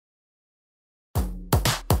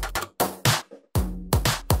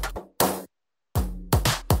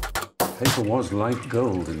Paper was like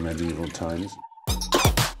gold in medieval times.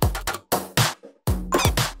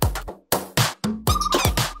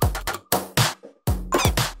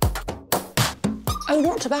 Oh,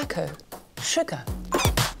 not tobacco. Sugar.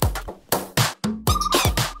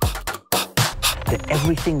 That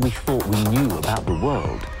everything we thought we knew about the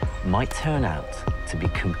world might turn out to be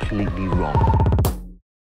completely wrong.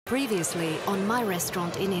 Previously, on My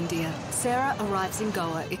Restaurant in India, Sarah arrives in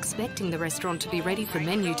Goa expecting the restaurant to be ready for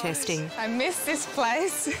menu testing. I miss this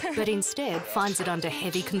place. But instead finds it under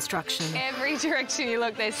heavy construction. Every direction you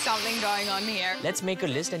look, there's something going on here. Let's make a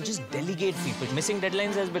list and just delegate people. Missing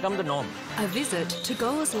deadlines has become the norm. A visit to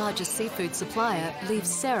Goa's largest seafood supplier leaves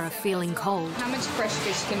Sarah feeling cold. How much fresh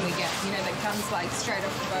fish can we get? You know, that comes like straight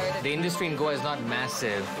off the boat. The industry in Goa is not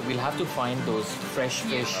massive. We'll have to find those fresh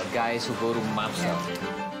fish guys who go to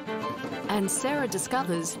MasterChef. And Sarah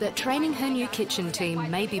discovers that training her new kitchen team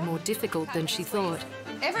may be more difficult than she thought.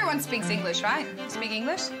 Everyone speaks English, right? Speak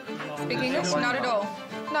English? Speak English? Not at all.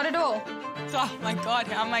 Not at all. Oh my God,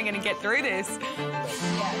 how am I going to get through this?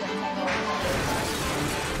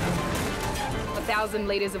 1,000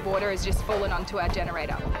 litres of water has just fallen onto our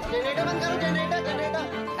generator.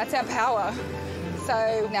 That's our power.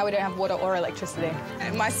 So now we don't have water or electricity.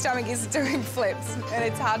 And my stomach is doing flips, and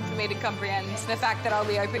it's hard for me to comprehend the fact that I'll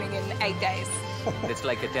be opening in 8 days. It's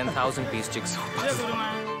like a 10,000-piece jigsaw puzzle.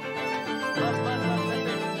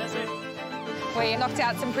 We knocked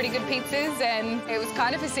out some pretty good pizzas, and it was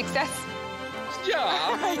kind of a success. Yeah.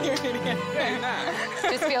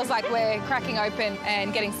 Just feels like we're cracking open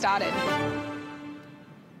and getting started.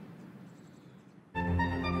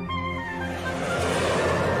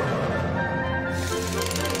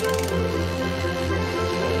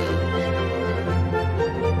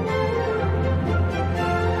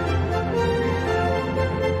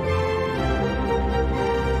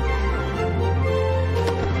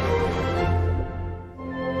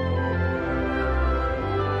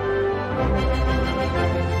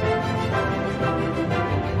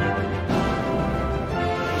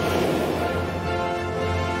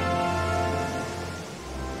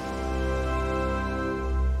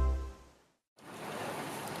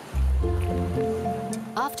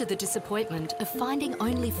 After the disappointment of finding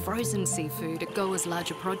only frozen seafood at Goa's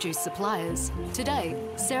larger produce suppliers, today,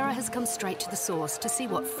 Sarah has come straight to the source to see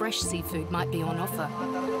what fresh seafood might be on offer.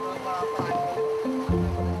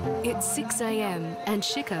 It's 6 a.m. and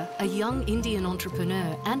Shikhar, a young Indian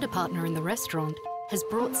entrepreneur and a partner in the restaurant, has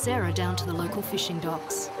brought Sarah down to the local fishing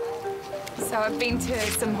docks. So I've been to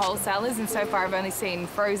some wholesalers, and so far I've only seen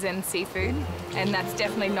frozen seafood, and that's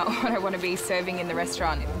definitely not what I want to be serving in the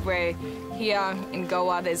restaurant. We're here in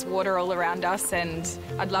Goa, there's water all around us, and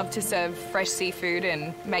I'd love to serve fresh seafood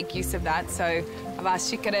and make use of that. So I've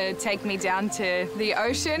asked Shikhar to take me down to the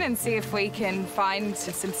ocean and see if we can find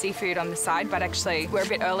some seafood on the side, but actually we're a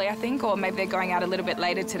bit early, I think, or maybe they're going out a little bit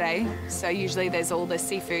later today. So usually there's all the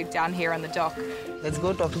seafood down here on the dock. Let's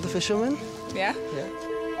go talk to the fisherman. Yeah? Yeah.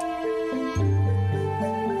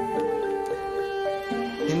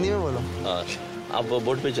 Hindi में बोलो। हाँ, आप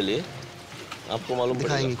boat पे चलिए, आपको मालूम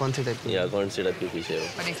पड़ेगा। दिखाएंगे कौन सी टाइप की। या कौन सी टाइप की फिश है वो।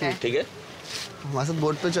 ठीक है? हमारे साथ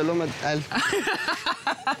बोट पे चलो मैं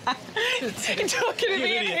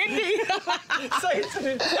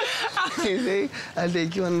I'll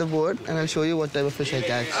take you on the boat and I'll show you what type of fish I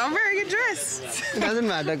catch. I'm wearing a dress. It doesn't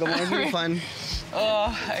matter. Come on, it'll be fun.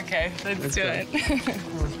 Oh, okay. Let's do it.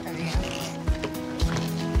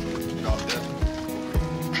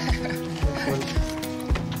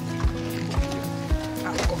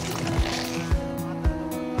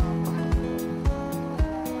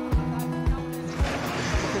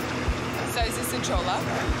 So is this a trawler?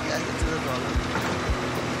 Yeah, this is a trawler.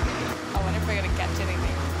 I wonder if we're going to catch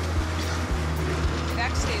anything. It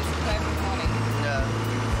actually is a perfect morning. Yeah.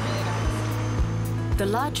 Really nice. The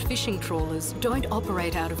large fishing trawlers don't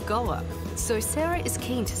operate out of Goa, so Sarah is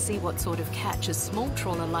keen to see what sort of catch a small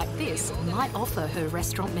trawler like this might offer her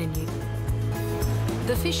restaurant menu.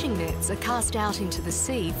 The fishing nets are cast out into the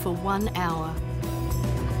sea for 1 hour.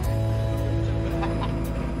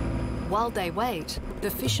 While they wait, the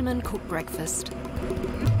fishermen cook breakfast.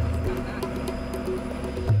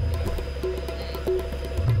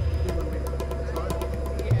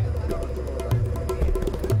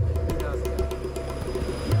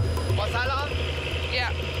 Masala?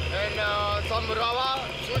 Yeah. And some rava,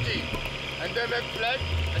 suji. And they make flat,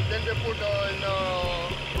 and then they put in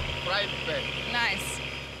fried pan. Nice.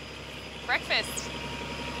 Breakfast.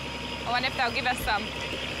 I wonder if they'll give us some.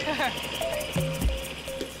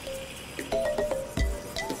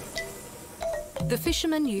 The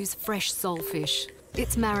fishermen use fresh solefish.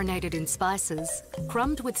 It's marinated in spices,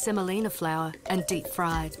 crumbed with semolina flour and deep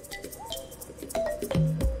fried.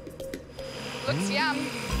 Looks yum.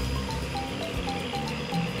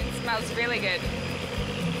 It smells really good.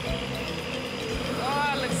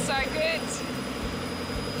 Oh, it looks so good.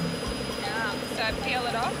 Yeah, so I peel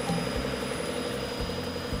it off.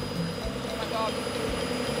 Oh my God,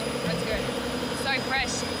 that's good. So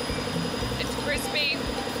fresh. It's crispy.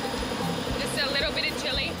 Just a little bit of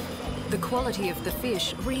chili. The quality of the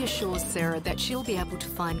fish reassures Sarah that she'll be able to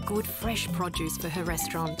find good, fresh produce for her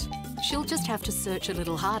restaurant. She'll just have to search a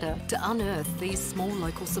little harder to unearth these small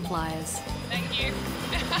local suppliers. Thank you.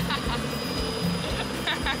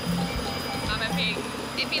 I'm a pig.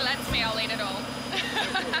 If he lets me, I'll eat it all.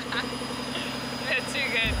 They're too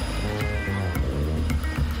good.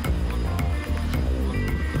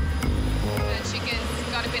 The chicken's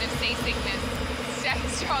got a bit of seasickness. Staying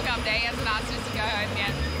strong up there. He hasn't asked us to go home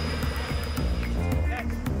yet.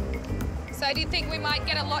 So do you think we might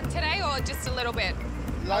get a lot today or just a little bit?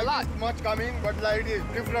 Light a lot. is much coming, but light is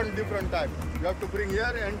different type. You have to bring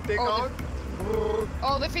here and take out.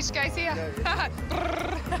 All the fish goes here? Yeah.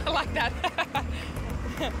 I like that.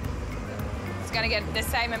 It's going to get the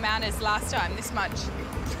same amount as last time, this much.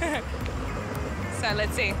 So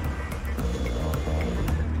let's see.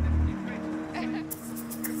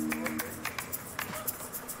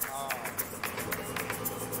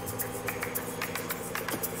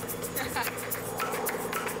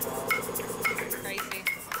 Crazy.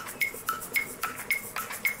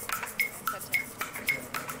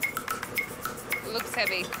 It looks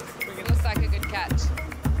heavy. It looks like a good catch.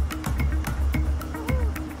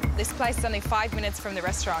 This place is only 5 minutes from the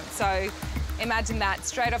restaurant, so imagine that,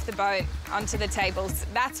 straight off the boat, onto the tables.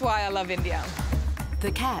 That's why I love India.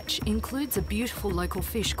 The catch includes a beautiful local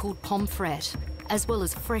fish called pomfret, as well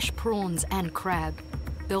as fresh prawns and crab.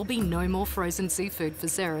 There'll be no more frozen seafood for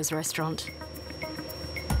Sarah's restaurant.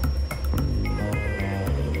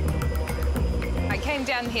 I came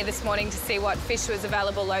down here this morning to see what fish was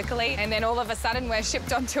available locally, and then all of a sudden we're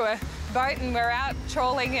shipped onto a boat and we're out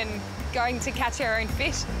trawling and going to catch our own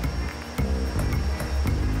fish.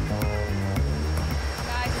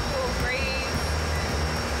 Nice cool breeze.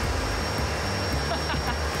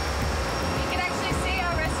 You can actually see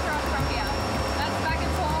our restaurant from here. That's back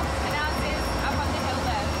and forth, and ours is up on the hill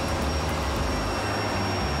there.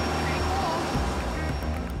 Pretty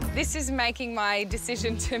cool. This is making my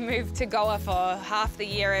decision to move to Goa for half the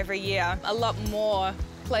year every year a lot more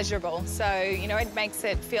pleasurable. So, you know, it makes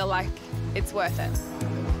it feel like it's worth it.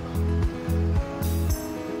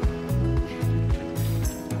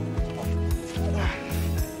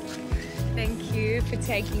 Thank you for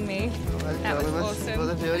taking me. That was awesome. It was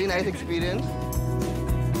a really nice experience.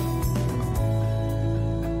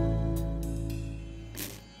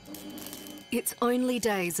 It's only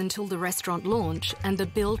days until the restaurant launch and the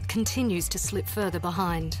build continues to slip further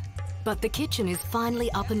behind. But the kitchen is finally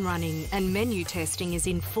up and running and menu testing is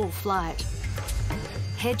in full flight.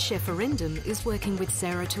 Head chef Arindam is working with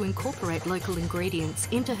Sarah to incorporate local ingredients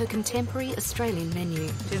into her contemporary Australian menu.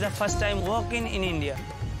 This is the first time working in India.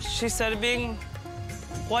 She's serving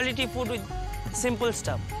quality food with simple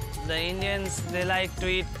stuff. The Indians, they like to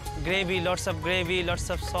eat gravy, lots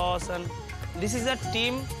of sauce, and this is a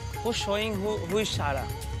team who's showing who is Sarah.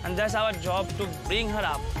 And that's our job, to bring her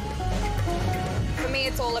up. For me,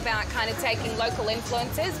 it's all about kind of taking local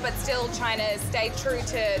influences, but still trying to stay true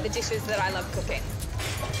to the dishes that I love cooking.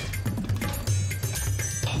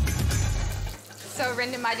 So,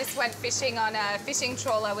 Arindam, I just went fishing on a fishing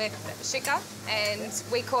trawler with Shika, and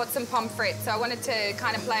we caught some pomfret. So I wanted to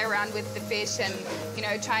kind of play around with the fish and, you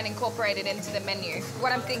know, try and incorporate it into the menu.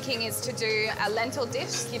 What I'm thinking is to do a lentil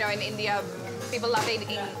dish. You know, in India, people love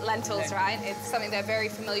eating lentils, right? It's something they're very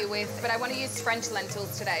familiar with. But I want to use French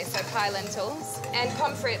lentils today, so pie lentils. And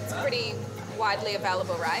pomfret's pretty widely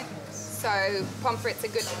available, right? So pomfret's a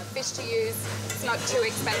good fish to use. It's not too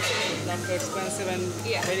expensive. Not too expensive and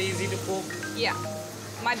very easy to cook. Yeah.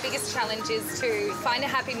 My biggest challenge is to find a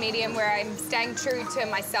happy medium where I'm staying true to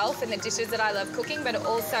myself and the dishes that I love cooking, but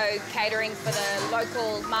also catering for the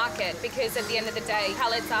local market, because at the end of the day,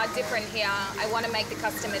 palates are different here. I want to make the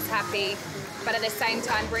customers happy, but at the same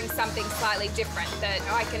time bring something slightly different that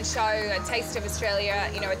I can show a taste of Australia,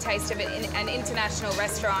 you know, a taste of an international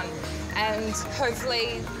restaurant, and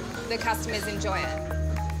hopefully the customers enjoy it.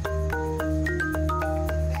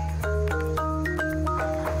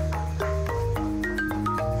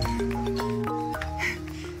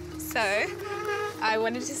 So, I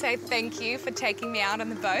wanted to say thank you for taking me out on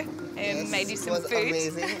the boat and made you some food. It was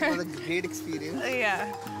amazing. It was a great experience.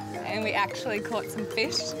 Yeah. And we actually caught some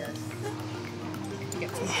fish. Yes.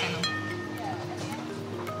 Get some fennel.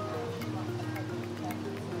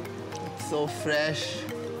 So fresh,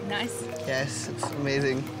 Nice. Yes, it's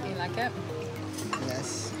amazing. You like it?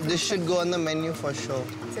 Yes. This should go on the menu for sure.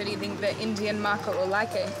 So do you think the Indian market will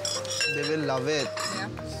like it? They will love it. Yeah.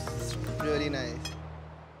 It's really nice.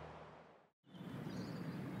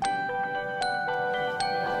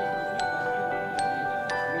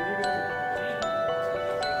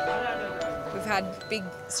 We've had big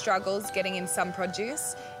struggles getting in some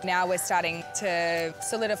produce. Now we're starting to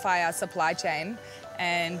solidify our supply chain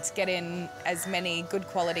and get in as many good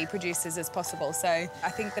quality producers as possible. So I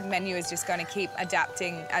think the menu is just going to keep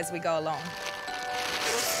adapting as we go along.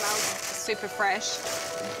 It smells super fresh.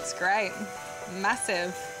 It's great.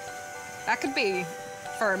 Massive. That could be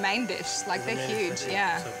for a main dish. Like, they're huge,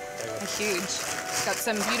 yeah. They're huge. Got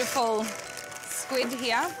some beautiful squid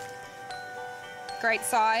here. Great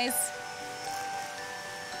size.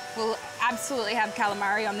 We'll absolutely have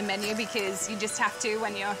calamari on the menu because you just have to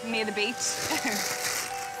when you're near the beach.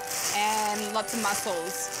 And lots of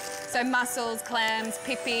mussels. So mussels, clams,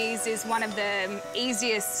 pippies is one of the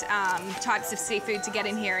easiest types of seafood to get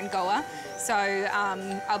in here in Goa. So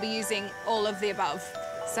I'll be using all of the above.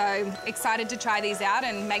 So excited to try these out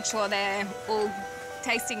and make sure they're all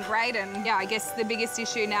tasting great. And yeah, I guess the biggest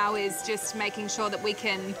issue now is just making sure that we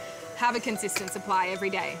can have a consistent supply every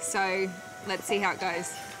day. So let's see how it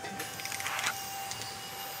goes.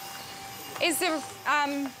 Is the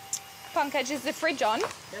Pankaj, is the fridge on? Yeah,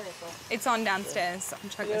 it's on. It's on downstairs. I'm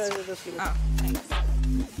trying to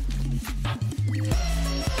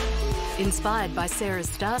Inspired by Sarah's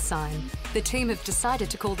star sign, the team have decided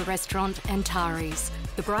to call the restaurant Antares,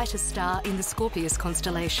 the brightest star in the Scorpius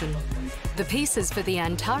constellation. The pieces for the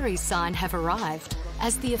Antares sign have arrived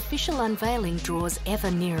as the official unveiling draws ever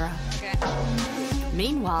nearer. Okay.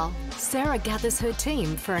 Meanwhile, Sarah gathers her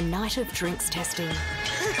team for a night of drinks testing.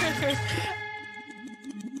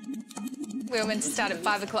 We were meant to start at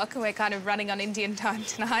 5 o'clock and we're kind of running on Indian time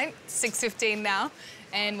tonight. 6:15 now,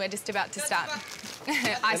 and we're just about to start.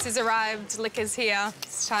 Ice has arrived, liquor's here.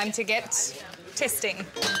 It's time to get testing.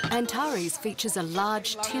 Antares features a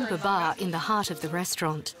large timber bar in the heart of the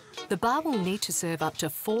restaurant. The bar will need to serve up to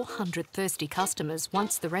 400 thirsty customers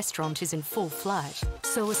once the restaurant is in full flight,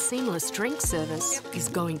 so a seamless drink service is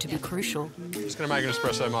going to be crucial. I'm just going to make an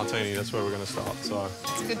espresso martini. That's where we're going to start. So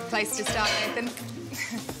it's a good place to start, Nathan.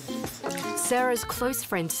 Sarah's close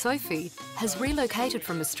friend Sophie has relocated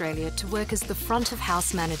from Australia to work as the front of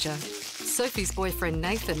house manager. Sophie's boyfriend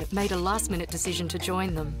Nathan made a last-minute decision to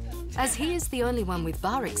join them. As he is the only one with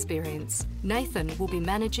bar experience, Nathan will be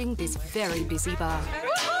managing this very busy bar.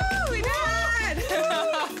 Woohoo! We did it!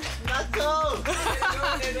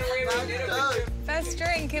 First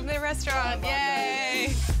drink in the restaurant,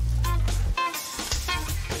 yay!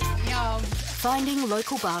 Yum. Finding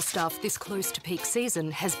local bar staff this close to peak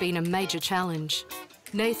season has been a major challenge.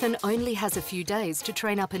 Nathan only has a few days to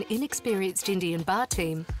train up an inexperienced Indian bar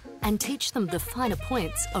team and teach them the finer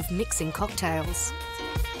points of mixing cocktails.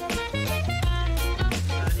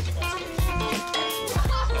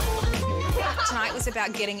 Tonight was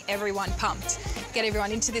about getting everyone pumped, get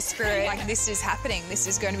everyone into this spirit. Like, this is happening. This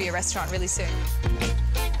is going to be a restaurant really soon.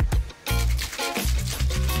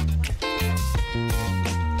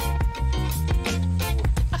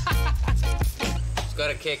 It's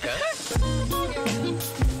got a kick, huh?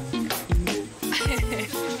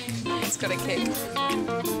 It's got a kick.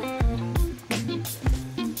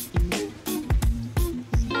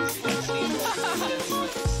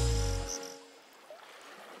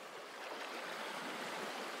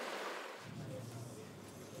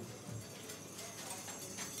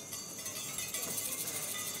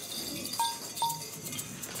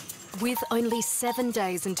 With only 7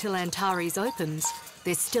 days until Antares opens,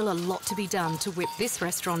 there's still a lot to be done to whip this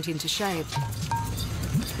restaurant into shape.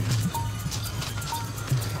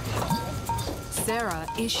 Sarah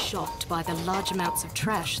is shocked by the large amounts of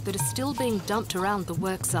trash that are still being dumped around the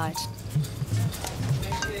worksite.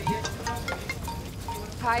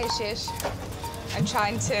 Hi, Ashish. I'm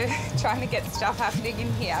trying to get stuff happening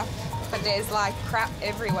in here, but there's like crap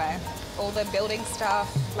everywhere. All the building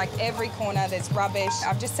stuff, like every corner, there's rubbish.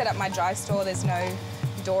 I've just set up my dry store. There's no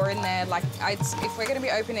door in there. Like, if we're going to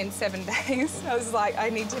be open in 7 days, I was like, I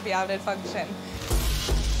need to be able to function.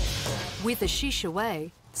 With Ashish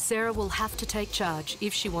away, Sarah will have to take charge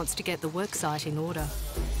if she wants to get the worksite in order.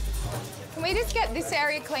 Can we just get this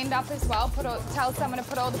area cleaned up as well? Tell someone to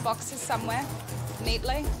put all the boxes somewhere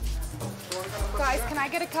neatly. Guys, can I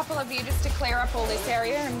get a couple of you just to clear up all this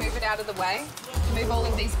area and move it out of the way? Move all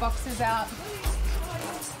of these boxes out.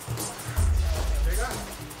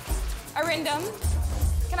 Arindam,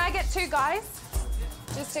 can I get 2 guys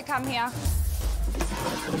just to come here?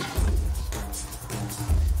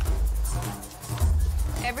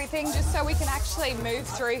 everything just so we can actually move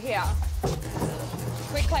through here.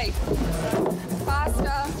 Quickly. Faster.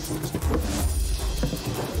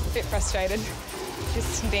 A bit frustrated.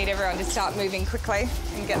 Just need everyone to start moving quickly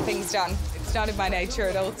and get things done. It's not in my nature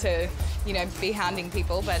at all to, you know, be hounding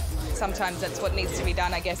people, but sometimes that's what needs to be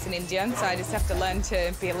done, I guess, in India. So I just have to learn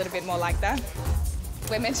to be a little bit more like that.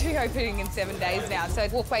 We're meant to be opening in 7 days now, so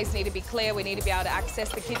walkways need to be clear. We need to be able to access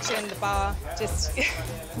the kitchen, the bar, just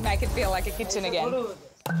make it feel like a kitchen again.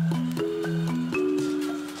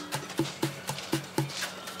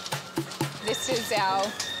 This is our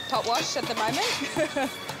pot wash at the moment.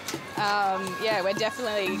 Yeah, we're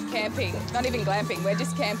definitely camping. Not even glamping, we're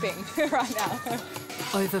just camping right now.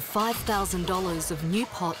 Over $5,000 of new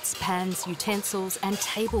pots, pans, utensils and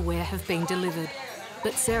tableware have been delivered.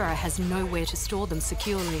 But Sarah has nowhere to store them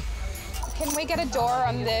securely. Can we get a door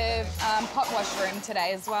on the pot wash room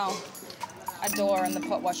today as well? A door on the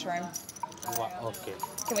pot wash room. Okay.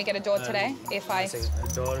 Can we get a door today? If I...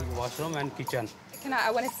 Door, washroom and kitchen. I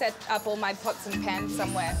want to set up all my pots and pans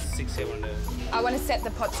somewhere. 6, 7 days. I want to set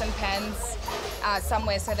the pots and pans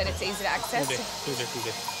somewhere so that it's easy to access.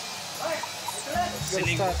 Today.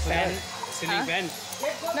 Ceiling fan? Ceiling fan?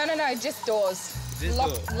 No, just doors.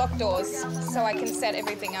 Lock doors, so I can set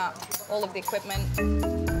everything up, all of the equipment.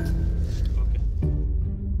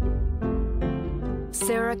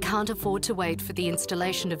 Sarah can't afford to wait for the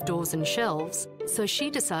installation of doors and shelves, so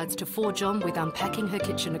she decides to forge on with unpacking her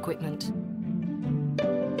kitchen equipment.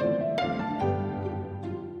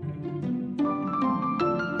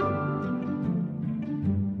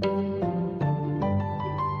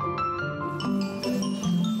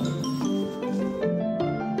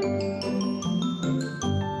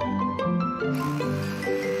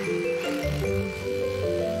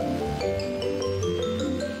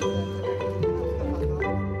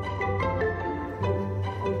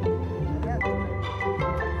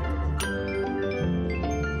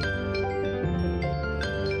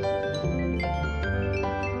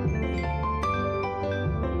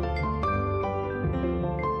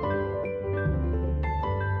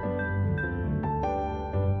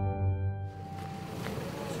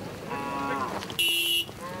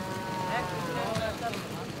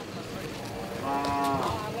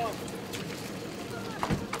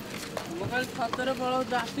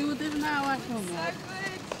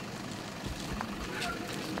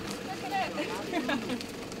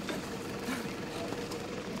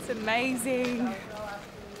 It's amazing.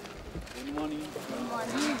 Good morning. Good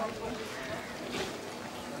morning.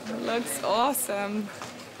 It looks awesome.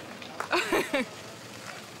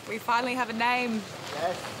 We finally have a name.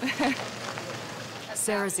 Yes.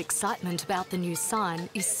 Sarah's excitement about the new sign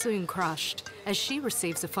is soon crushed as she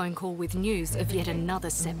receives a phone call with news of yet another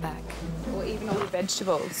setback. Or even all the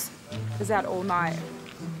vegetables. It was out all night.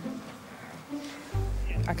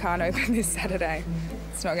 I can't open this Saturday.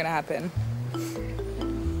 It's not gonna happen.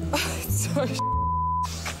 Oh, it's so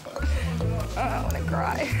oh, I wanna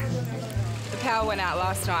cry. The power went out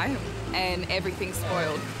last night and everything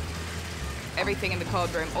spoiled. Everything in the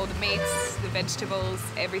cold room, all the meats, the vegetables,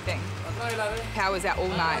 everything. Power's out all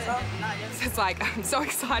night. So it's like, I'm so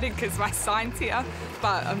excited because my sign's here,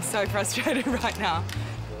 but I'm so frustrated right now.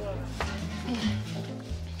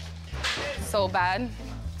 It's all bad.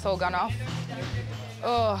 It's all gone off.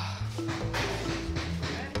 Oh.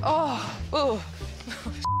 Oh. Oh.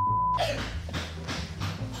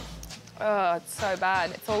 Oh, it's so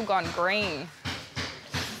bad. It's all gone green.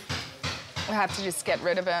 I have to just get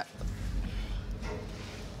rid of it.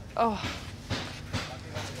 Oh.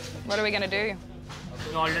 What are we going to do?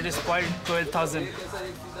 You already spoiled 12,000.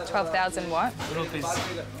 12,000 what? Rupees.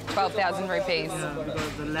 12,000 rupees. Yeah,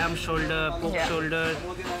 because the lamb shoulder, pork shoulder,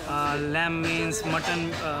 lamb means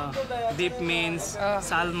mutton, beef means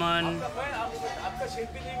salmon.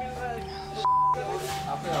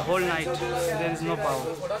 The whole night, there is no power.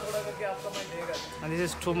 And this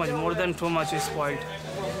is too much, more than too much is spoiled.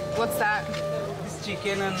 What's that? This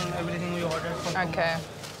chicken and everything we ordered from Okay.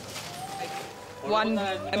 One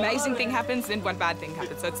amazing thing happens, then one bad thing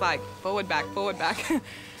happens. So it's like forward, back, forward, back.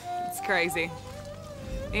 It's crazy.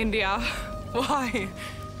 India, why?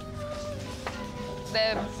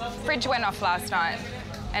 The fridge went off last night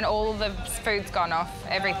and all the food's gone off,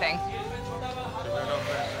 everything.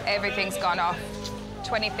 Everything's gone off.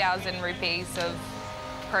 20,000 rupees of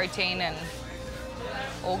protein and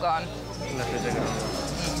all gone.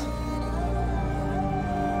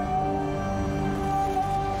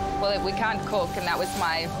 Well, we can't cook, and that was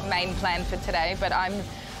my main plan for today. But I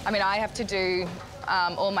mean, I have to do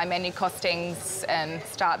all my menu costings and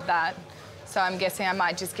start that. So I'm guessing I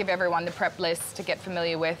might just give everyone the prep list to get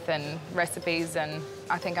familiar with and recipes, and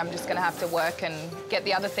I think I'm just going to have to work and get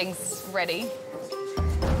the other things ready.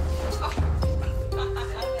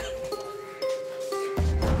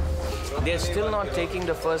 They're still not taking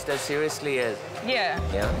the first as seriously as... Yeah.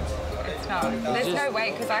 Yeah? It's not. There's no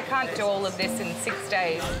way, because I can't do all of this in 6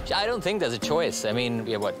 days. I don't think there's a choice. I mean,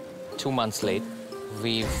 we're, what, 2 months late?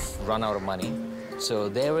 We've run out of money. So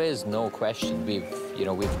there is no question. We've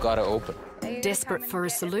got to open. Desperate for a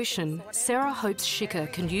solution, Sarah hopes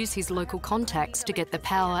Shikha can use his local contacts to get the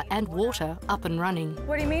power and water up and running.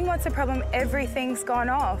 What do you mean, what's the problem? Everything's gone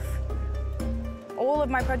off. All of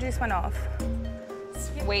my produce went off.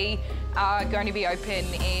 We are going to be open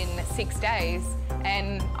in 6 days,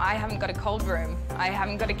 and I haven't got a cold room. I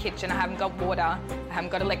haven't got a kitchen, I haven't got water, I haven't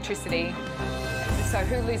got electricity. So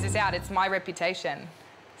who loses out? It's my reputation.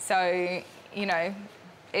 So,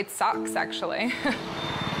 it sucks, actually.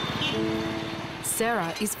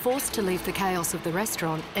 Sarah is forced to leave the chaos of the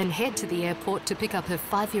restaurant and head to the airport to pick up her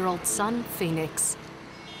 5-year-old son, Phoenix.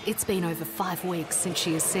 It's been over 5 weeks since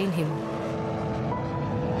she has seen him.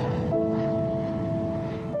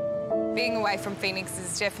 Being away from Phoenix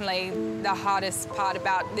is definitely the hardest part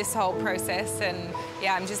about this whole process, and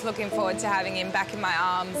yeah, I'm just looking forward to having him back in my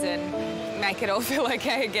arms and make it all feel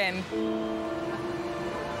okay again.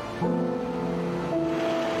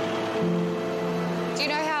 Do you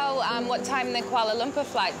know what time the Kuala Lumpur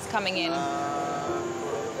flight's coming in?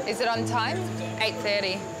 Is it on time?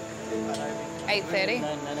 8:30. 8:30?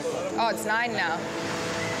 Oh, it's 9 now.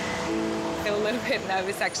 I feel a little bit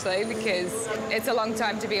nervous, actually, because it's a long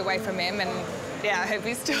time to be away from him, and yeah, I hope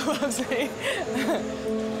he still loves me.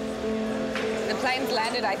 The plane's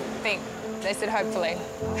landed, I think. They said hopefully.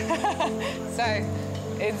 So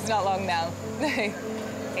it's not long now.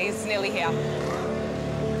 He's nearly here.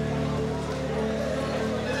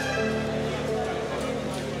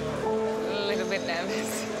 A little bit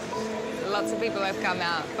nervous. Lots of people have come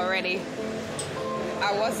out already.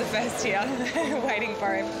 I was the first here, waiting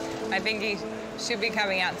for him. I think he should be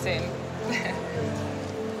coming out soon.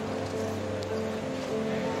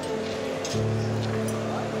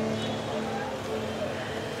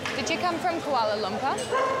 Did you come from Kuala Lumpur?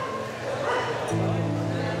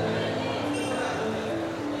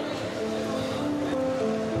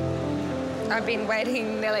 I've been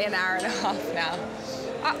waiting nearly an hour and a half now.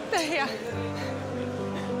 Oh, there.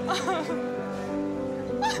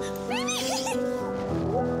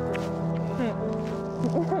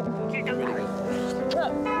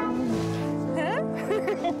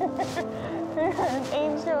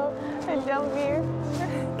 Angel, I love you.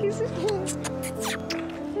 Kisses.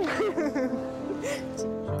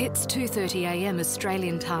 It's 2:30 a.m.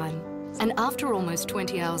 Australian time, and after almost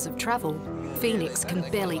 20 hours of travel, Phoenix can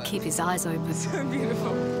barely keep his eyes open. So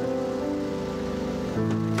beautiful.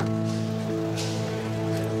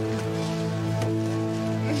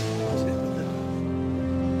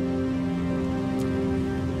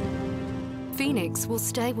 Phoenix will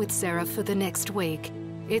stay with Sarah for the next week.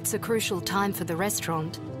 It's a crucial time for the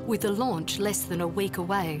restaurant, with the launch less than a week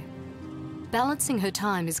away. Balancing her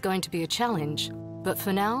time is going to be a challenge, but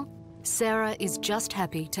for now, Sarah is just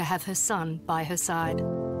happy to have her son by her side.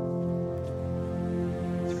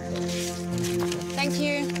 Thank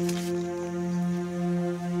you.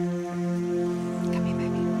 Come here,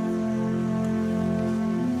 baby.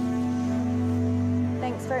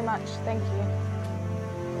 Thanks very much. Thank you.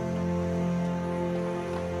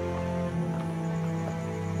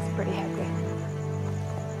 It's pretty happy.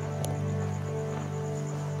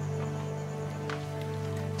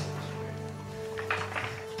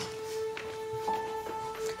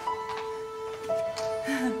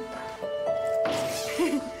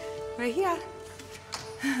 We're here.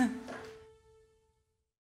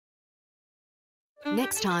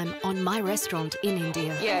 Next time on My Restaurant in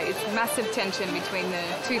India. Yeah, it's massive tension between the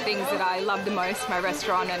two things that I love the most, my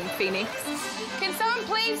restaurant and Phoenix. Can someone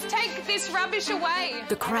please take this rubbish away?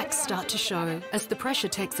 The cracks start to show as the pressure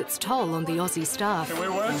takes its toll on the Aussie staff. Can we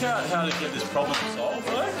work out how to get this problem solved,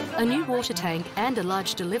 though? A new water tank and a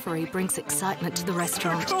large delivery brings excitement to the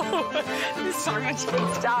restaurant. There's so much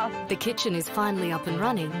good stuff. The kitchen is finally up and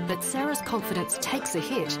running, but Sarah's confidence takes a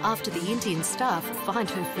hit after the Indian staff find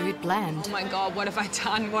her food bland. Oh my God, what have I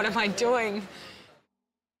done? What am I doing?